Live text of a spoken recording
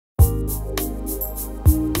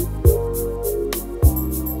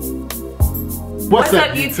What's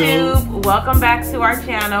up, YouTube? Welcome back to our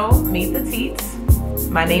channel, Meet the Teats.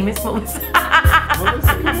 My name is Melissa.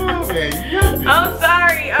 I'm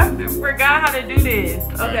sorry, I forgot how to do this.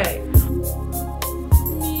 Okay.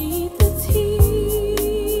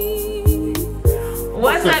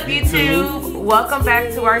 What's up, YouTube? Welcome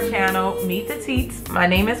back to our channel, Meet the Teats. My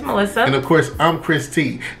name is Melissa. And of course, I'm Chris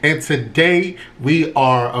T. And today, we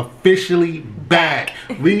are officially back.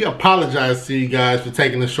 We apologize to you guys for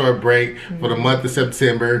taking a short break for the month of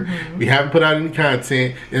September. We haven't put out any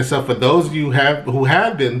content. And so for those of you who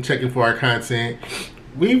have been checking for our content,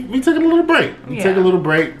 we took a little break. We took a little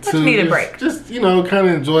break to just you know, kind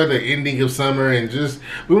of enjoy the ending of summer, and just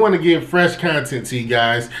we want to give fresh content to you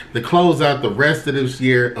guys to close out the rest of this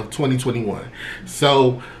year of 2021.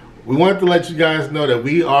 So we wanted to let you guys know that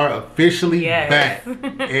we are officially back,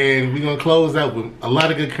 and we're gonna close out with a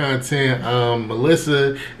lot of good content.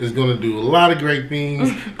 Melissa is gonna do a lot of great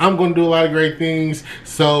things. I'm gonna do a lot of great things.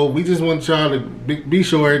 So we just want y'all to be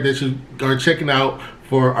sure that you are checking out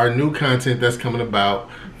for our new content that's coming about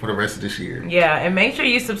for the rest of this year. Yeah, and make sure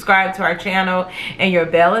you subscribe to our channel and your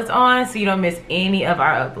bell is on so you don't miss any of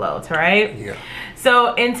our uploads, right? Yeah.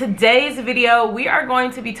 So in today's video, we are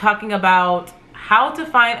going to be talking about how to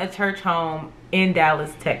find a church home in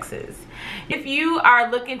Dallas, Texas. If you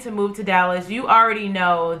are looking to move to Dallas, you already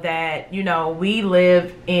know that, you know, we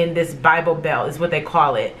live in this Bible Belt, is what they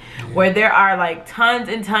call it, where there are like tons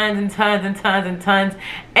and tons and tons and tons and tons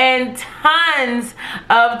and tons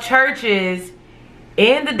of churches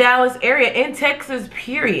in the Dallas area, in Texas,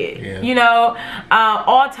 period. You know,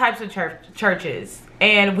 all types of churches.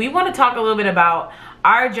 And we want to talk a little bit about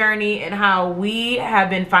our journey and how we have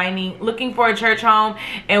been looking for a church home,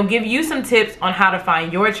 and give you some tips on how to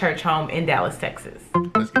find your church home in Dallas, Texas.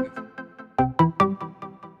 Let's get it.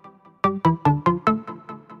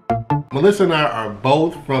 Melissa and I are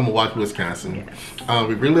both from Milwaukee, Wisconsin.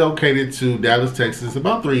 We relocated to Dallas, Texas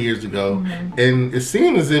about 3 years ago, and it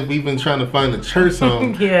seemed as if we've been trying to find a church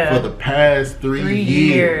home for the past 3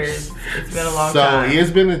 years. It's been a long time. So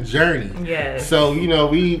it's been a journey. So you know,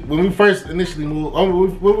 when we first initially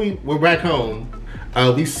moved, when we were back home,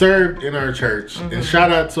 we served in our church, and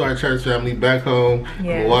shout out to our church family back home in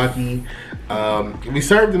Milwaukee. We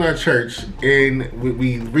served in our church, and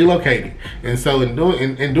we relocated, and so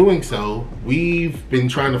in doing so, we've been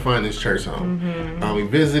trying to find this church home. We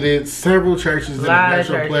visited several churches in the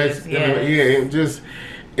metroplex.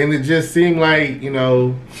 And it just seemed like, you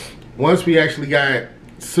know, once we actually got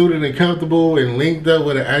suited and comfortable and linked up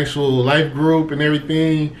with an actual life group and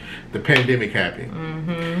everything, the pandemic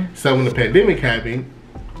happened. So when the pandemic happened,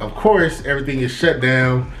 of course, everything is shut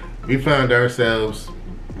down. We found ourselves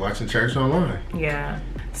watching church online.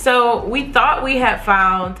 So we thought we had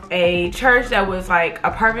found a church that was like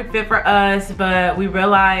a perfect fit for us, but we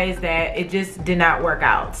realized that it just did not work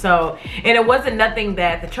out. So, and it wasn't nothing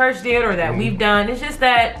that the church did or that we've done. It's just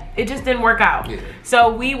that it just didn't work out.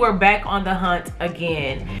 So we were back on the hunt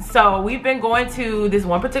again. So we've been going to this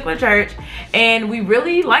one particular church, and we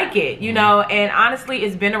really like it, you know, and honestly,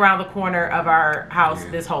 it's been around the corner of our house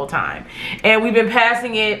this whole time. And we've been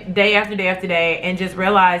passing it day after day after day, and just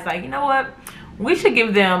realized, like, you know what? We should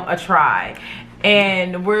give them a try.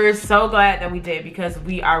 And we're so glad that we did, because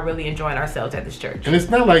we are really enjoying ourselves at this church. And it's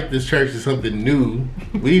not like this church is something new.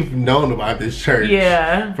 We've known about this church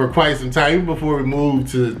for quite some time. Even before we moved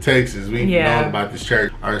to Texas, we've known about this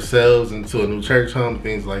church ourselves, into a new church home,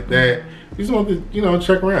 things like that. We just want to, you know,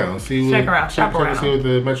 check around, shop around, see what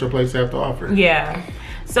the metroplex have to offer.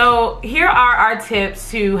 So here are our tips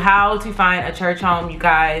to how to find a church home, you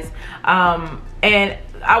guys. And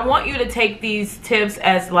I want you to take these tips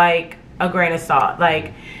as like a grain of salt.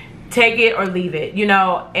 Like, take it or leave it, you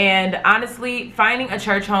know. And honestly, finding a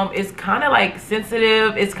church home is kind of like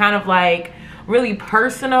sensitive. It's kind of like really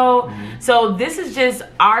personal. So this is just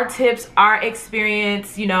our tips, our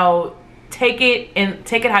experience, you know. Take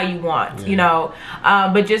it how you want, you know.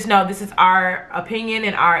 But just know this is our opinion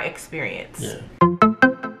and our experience.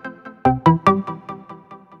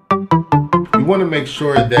 We want to make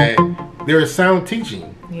sure that there is sound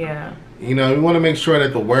teaching. You know, we want to make sure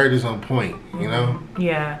that the word is on point, you know?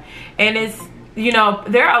 And it's, you know,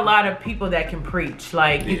 there are a lot of people that can preach.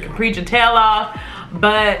 Like, you can preach your tail off,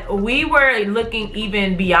 but we were looking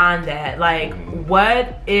even beyond that. Like,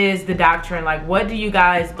 what is the doctrine? Like, what do you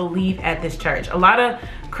guys believe at this church? A lot of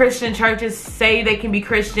Christian churches say they can be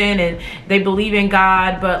Christian and they believe in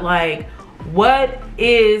God, but like, what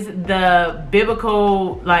is the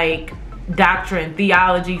biblical, like, doctrine,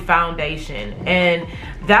 theology, foundation? And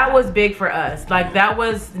that was big for us. Like, that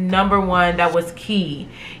was number one. That was key.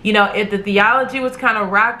 You know, if the theology was kind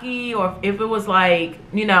of rocky, or if it was like,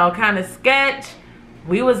 you know, kind of sketch,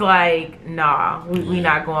 we was like, nah, we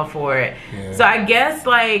not going for it. So I guess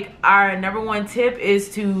like our number one tip is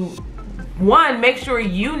to, one, make sure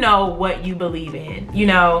you know what you believe in, you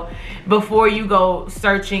know, before you go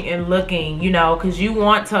searching and looking, you know, because you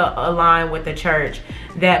want to align with the church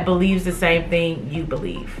that believes the same thing you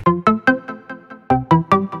believe.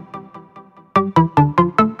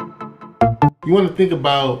 You want to think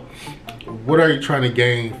about, what are you trying to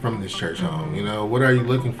gain from this church home? You know, what are you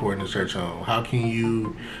looking for in the church home? How can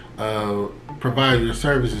you provide your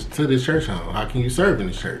services to this church home? How can you serve in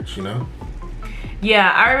the church, you know?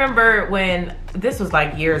 Yeah, I remember when, this was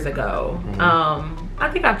like years ago. I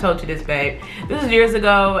think I've told you this, babe. This was years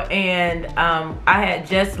ago, and I had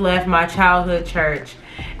just left my childhood church.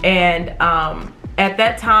 And at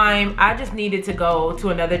that time, I just needed to go to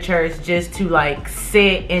another church just to like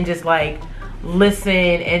sit and just like listen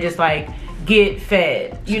and just like get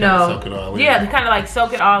fed, you know? Soak it all in. Yeah, to kind of like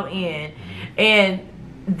soak it all in. And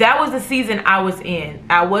that was the season I was in.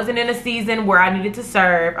 I wasn't in a season where I needed to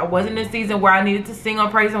serve. I wasn't in a season where I needed to sing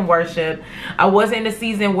on praise and worship. I wasn't in a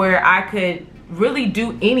season where I could really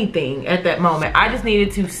do anything at that moment. I just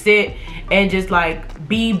needed to sit and just like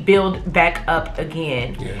be built back up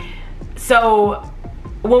again. So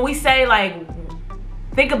when we say like,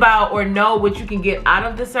 think about or know what you can get out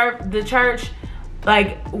of the church,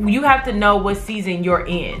 like you have to know what season you're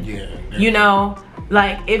in. You know,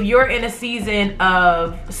 like if you're in a season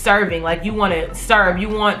of serving, like you want to serve, you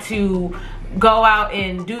want to go out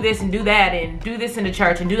and do this and do that and do this in the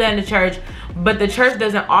church and do that in the church, but the church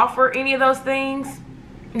doesn't offer any of those things,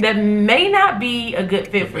 that may not be a good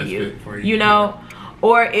fit for you, you know?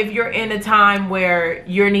 Or if you're in a time where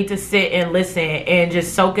you need to sit and listen and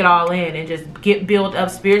just soak it all in and just get built up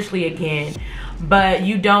spiritually again, but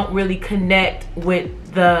you don't really connect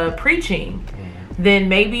with the preaching, then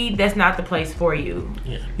maybe that's not the place for you.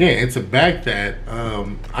 And to back that,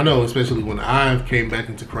 I know especially when I came back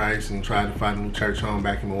into Christ and tried to find a new church home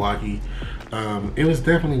back in Milwaukee, it was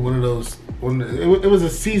definitely one of those, it was a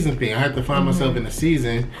season thing. I had to find myself in a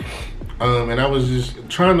season. And I was just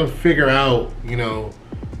trying to figure out, you know,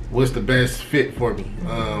 what's the best fit for me.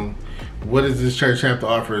 What does this church have to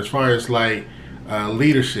offer as far as like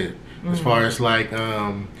leadership, as far as like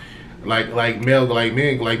men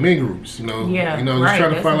groups, you know. You know, just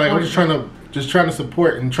trying to find like, I'm just trying to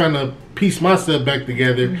support and trying to piece myself back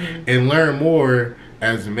together and learn more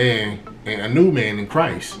as a man, and a new man in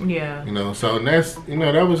Christ. You know, so that's, you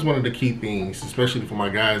know, that was one of the key things, especially for my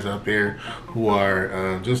guys out there who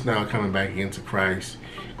are just now coming back into Christ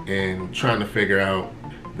and trying to figure out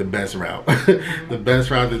the best route, the best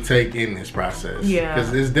route to take in this process.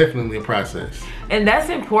 Because it's definitely a process. And that's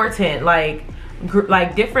important, like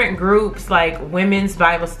different groups, like women's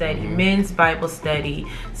Bible study, men's Bible study,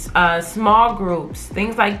 small groups,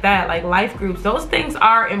 things like that, like life groups. Those things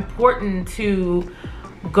are important to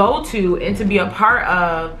go to and to be a part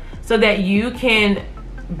of, so that you can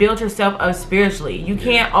build yourself up spiritually. You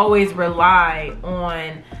can't always rely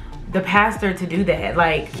on the pastor to do that.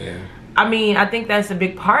 Like, I mean, I think that's a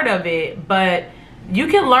big part of it, but you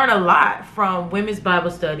can learn a lot from women's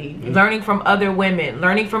Bible study, learning from other women,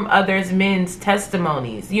 learning from others men's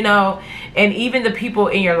testimonies, you know, and even the people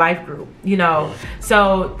in your life group, you know.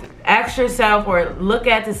 So ask yourself or look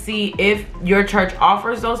at to see if your church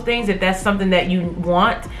offers those things, if that's something that you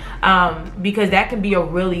want, because that can be a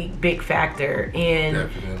really big factor in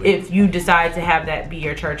if you decide to have that be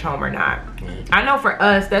your church home or not. I know for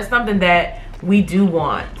us, that's something that we do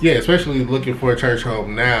want. Especially looking for a church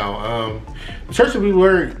home now. The church that we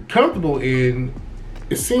were comfortable in,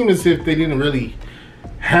 it seemed as if they didn't really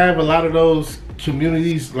have a lot of those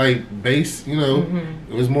communities like base, you know.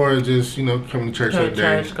 It was more just, you know, coming to church that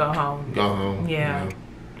day, go home. You know.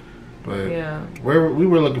 But we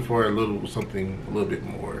were looking for something a little bit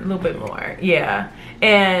more.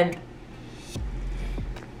 And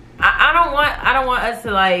I don't want us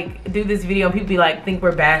to like do this video and people be like think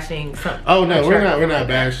we're bashing something. Oh no, we're not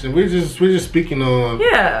bashing. We're just speaking on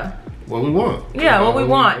what we want. What we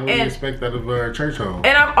want. What we expect out of our church home.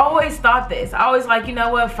 And I've always thought this. I always like, you know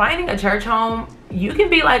what, finding a church home, you can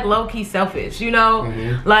be like low-key selfish, you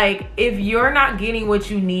know? Like if you're not getting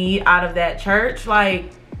what you need out of that church,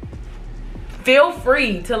 like feel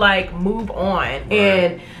free to like move on.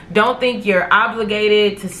 And don't think you're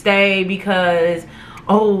obligated to stay because,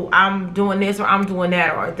 oh, I'm doing this or I'm doing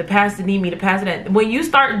that, or the pastor need me to pass that. When you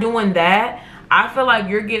start doing that, I feel like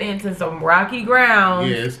you're getting into some rocky ground.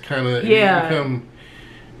 It's kind of,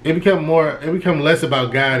 it become less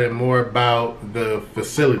about God and more about the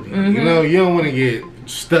facility. You know, you don't want to get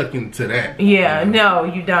stuck into that. Yeah, no,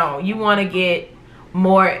 you don't. You want to get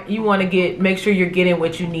more, you want to make sure you're getting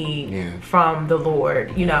what you need from the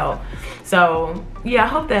Lord, you know. So yeah, I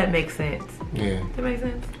hope that makes sense. Yeah. Does that make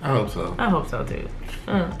sense? I hope so. I hope so too.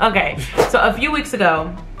 Okay, so a few weeks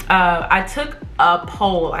ago, I took a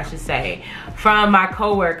poll, I should say, from my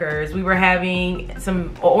coworkers. We were having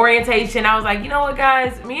some orientation. I was like, you know what,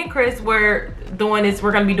 guys, me and Chris were doing this.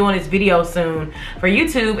 We're gonna be doing this video soon for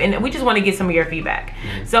YouTube, and we just want to get some of your feedback.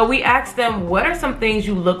 So we asked them, what are some things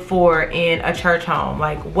you look for in a church home?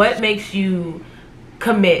 Like, what makes you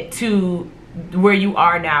commit to where you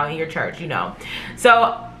are now in your church, you know?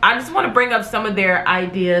 So I just want to bring up some of their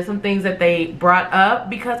ideas, some things that they brought up,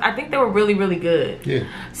 because I think they were really, really good. Yeah.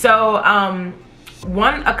 So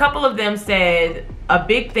a couple of them said a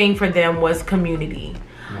big thing for them was community.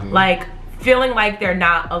 Like feeling like they're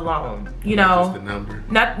not alone, you know, just a number.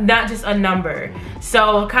 Not just a number.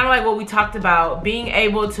 So kind of like what we talked about, being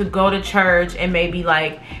able to go to church and maybe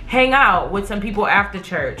like hang out with some people after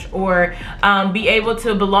church, or be able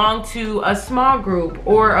to belong to a small group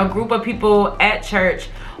or a group of people at church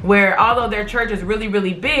where although their church is really,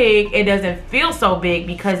 really big, it doesn't feel so big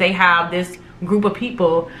because they have this group of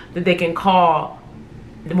people that they can call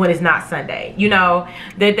when it's not Sunday, you know,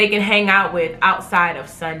 that they can hang out with outside of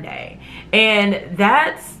Sunday. And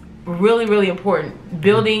that's really, really important.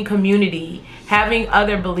 Building community, having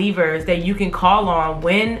other believers that you can call on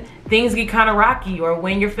when things get kind of rocky or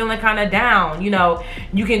when you're feeling kind of down. You know,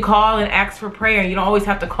 you can call and ask for prayer. You don't always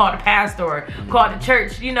have to call the pastor or call the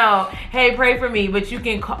church, you know, hey, pray for me. But you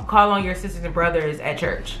can call on your sisters and brothers at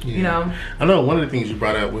church, you know. I know one of the things you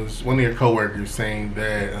brought up was one of your coworkers saying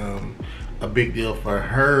that a big deal for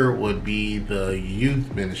her would be the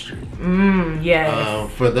youth ministry. Yes.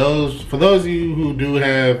 For those of you who do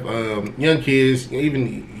have young kids,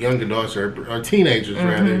 even young adults or teenagers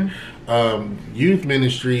rather, youth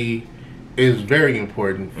ministry is very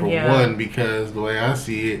important for one, because the way I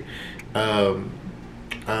see it,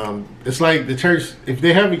 it's like the church. If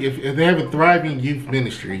they have a thriving youth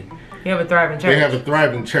ministry, you have a thriving church. They have a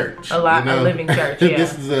thriving church. A living church. Yeah.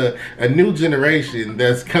 This is a new generation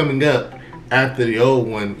that's coming up after the old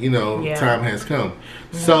one, you know, time has come.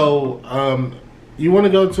 So you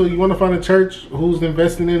want to find a church who's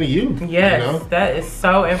investing in the youth. Yes, you know? That is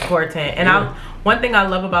so important. And one thing I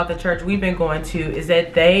love about the church we've been going to is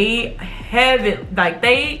that they have it, like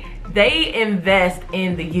they invest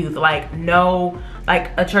in the youth like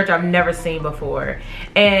a church I've never seen before.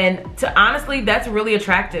 And honestly, that's really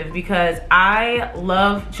attractive because I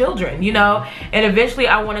love children, you know, and eventually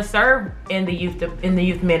I want to serve in the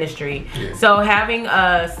youth ministry. So having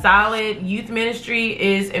a solid youth ministry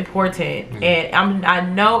is important, and I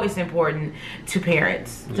know it's important to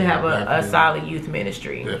parents to have a solid youth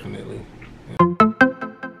ministry. Definitely.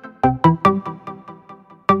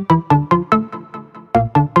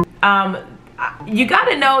 You got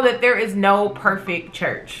to know that there is no perfect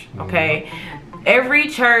church, okay? Every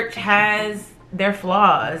church has their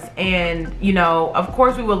flaws, and you know, of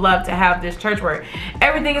course we would love to have this church where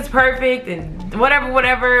everything is perfect and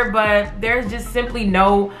whatever, but there's just simply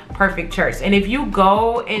no perfect church. And if you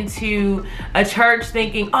go into a church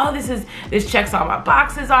thinking, oh, this checks all my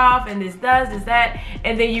boxes off and this does that,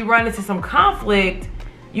 and then you run into some conflict,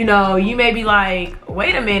 you know, you may be like,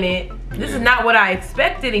 wait a minute, this is not what I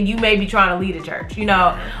expected, and you may be trying to lead a church, you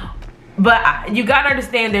know. But you gotta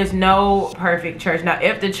understand there's no perfect church. Now,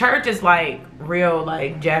 if the church is like real,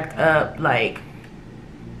 like jacked up, like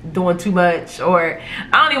doing too much, or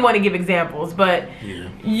I don't even want to give examples, but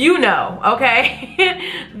you know,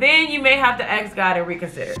 okay, then you may have to ask God and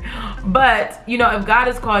reconsider. But you know, if God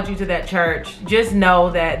has called you to that church, just know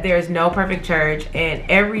that there's no perfect church, and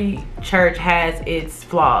every church has its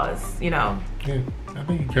flaws, you know. I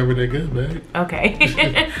think you covered that good, babe. Okay.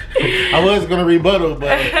 I was gonna rebuttal,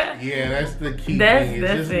 but yeah, that's the key thing.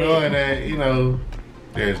 It's just knowing that, you know,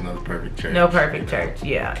 there's no perfect church. No perfect church,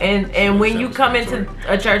 yeah. And when you come into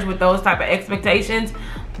a church with those type of expectations,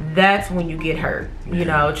 that's when you get hurt. You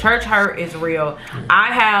know, church hurt is real. I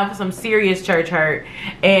have some serious church hurt,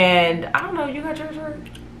 and I don't know, you got church hurt?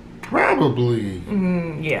 Probably.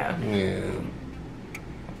 Yeah. I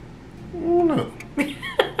don't know.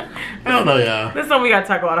 I don't know, y'all. This is something we gotta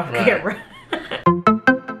talk about off camera.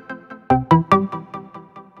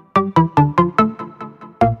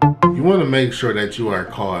 You want to make sure that you are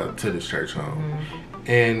called to this church home.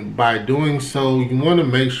 And by doing so, you want to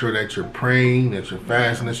make sure that you're praying, that you're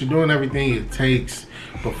fasting, that you're doing everything it takes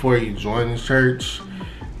before you join this church.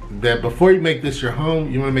 That before you make this your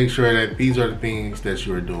home, you want to make sure that these are the things that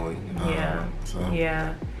you are doing. Yeah.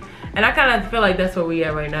 And I kind of feel like that's where we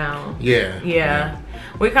at right now. Yeah.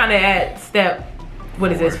 We're kind of at step,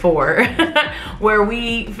 what is this, 4? Where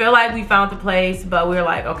we feel like we found the place, but we're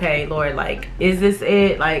like, okay, Lord, like, is this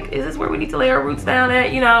it? Like, is this where we need to lay our roots down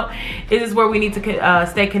at? You know, is this where we need to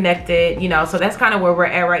stay connected? You know, so that's kind of where we're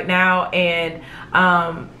at right now. And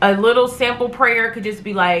a little sample prayer could just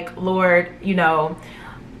be like, Lord, you know,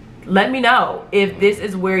 let me know if this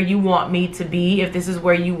is where you want me to be, if this is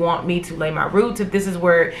where you want me to lay my roots, if this is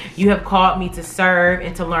where you have called me to serve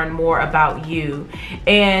and to learn more about you.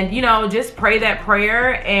 And, you know, just pray that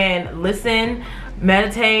prayer and listen,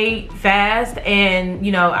 meditate, fast, and,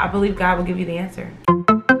 you know, I believe God will give you the answer.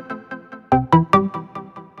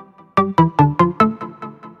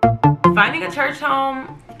 Finding a church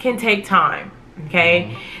home can take time,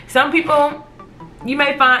 okay? Some people, you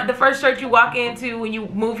may find the first church you walk into when you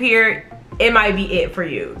move here, it might be it for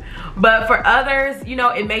you. But for others, you know,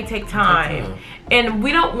 it may take time. And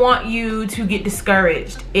we don't want you to get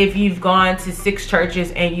discouraged if you've gone to 6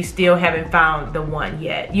 churches and you still haven't found the one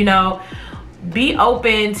yet. You know, be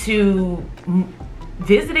open to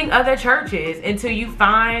visiting other churches until you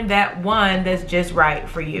find that one that's just right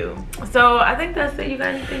for you. So I think that's it. You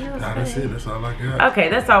got anything else? Nah, that's it. That's all I got. Okay,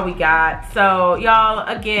 that's all we got. So y'all,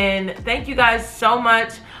 again, thank you guys so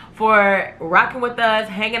much for rocking with us,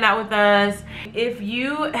 hanging out with us. If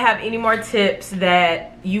you have any more tips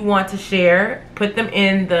that you want to share, put them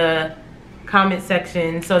in the comment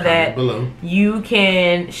section so that you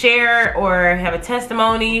can share, or have a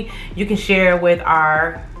testimony you can share with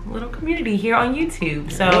our little community here on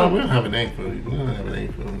YouTube. So we don't have a name for you. We don't have a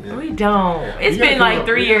name for you. We don't. It's been like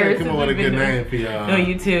 3 years since we've been been name for y'all on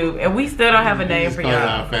YouTube, and we still don't have a name for y'all.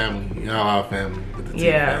 Our family, y'all our family. With the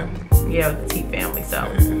Teat family. Yeah, with the Teat family.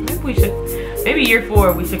 So maybe we should, maybe year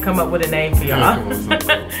 4 we should come up with a name for y'all.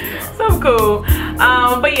 Something cool.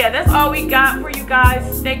 But yeah, that's all we got for you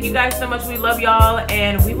guys. Thank you guys so much. We love y'all,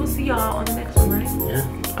 and we will see y'all on the next one, right?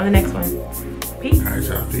 Yeah. On the next one. Peace. All right,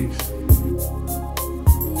 y'all. Peace.